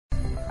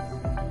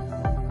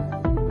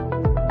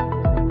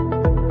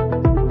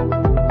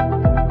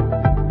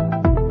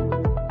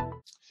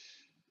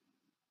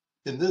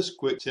In this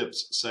quick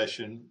tips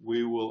session,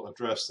 we will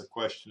address the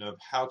question of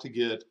how to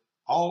get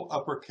all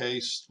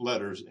uppercase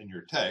letters in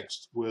your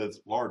text with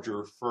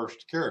larger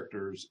first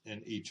characters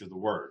in each of the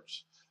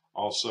words.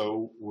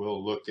 Also,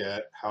 we'll look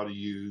at how to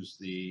use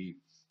the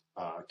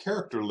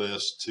character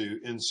list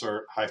to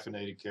insert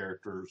hyphenated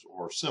characters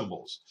or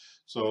symbols.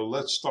 So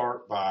let's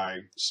start by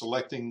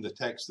selecting the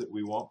text that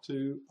we want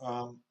to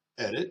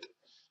edit.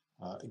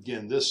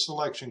 Again, this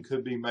selection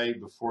could be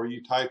made before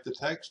you type the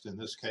text. In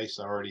this case,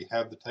 I already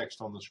have the text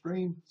on the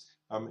screen.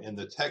 I'm in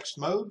the text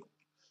mode.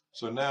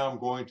 So now I'm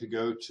going to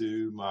go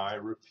to my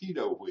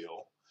Rapido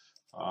wheel,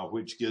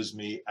 which gives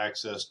me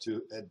access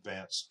to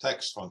advanced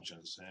text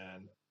functions.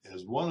 And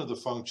as one of the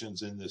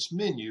functions in this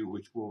menu,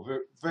 which will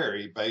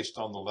vary based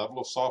on the level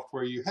of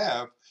software you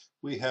have,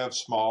 we have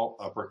small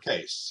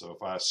uppercase. So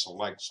if I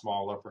select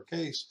small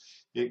uppercase,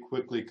 it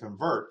quickly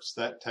converts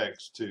that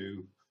text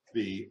to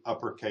be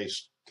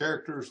uppercase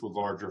characters with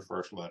larger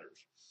first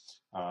letters.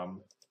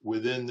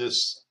 Within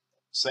this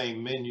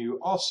same menu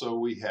also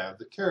we have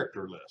the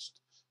character list.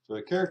 So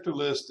the character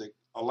list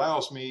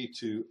allows me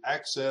to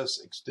access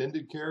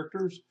extended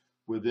characters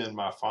within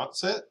my font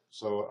set.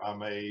 So I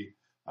may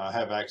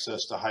have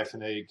access to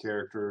hyphenated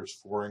characters,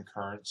 foreign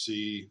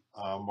currency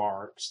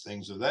marks,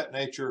 things of that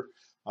nature,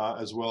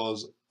 as well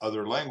as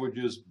other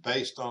languages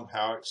based on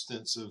how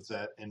extensive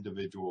that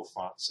individual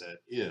font set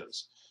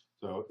is.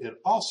 So it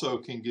also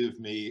can give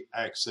me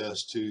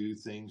access to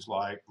things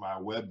like my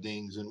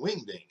webdings and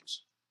wingdings.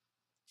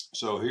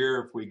 So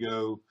here, if we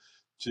go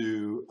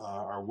to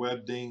our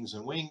webdings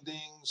and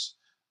wingdings,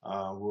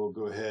 we'll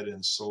go ahead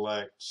and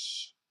select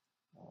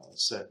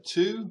set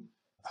 2,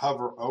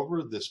 hover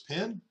over this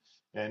pin,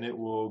 and it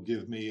will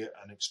give me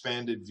an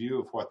expanded view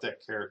of what that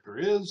character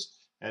is.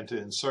 And to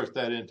insert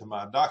that into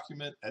my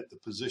document at the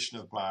position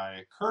of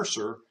my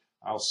cursor,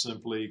 I'll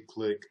simply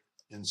click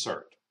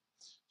insert.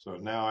 So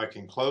now I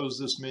can close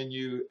this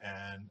menu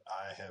and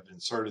I have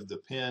inserted the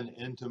pin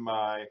into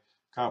my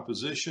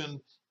composition.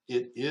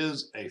 It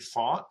is a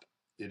font.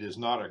 It is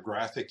not a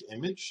graphic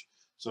image.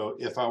 So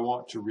if I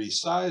want to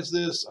resize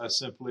this, I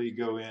simply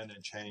go in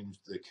and change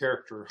the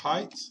character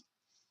height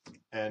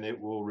and it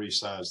will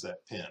resize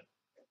that pin.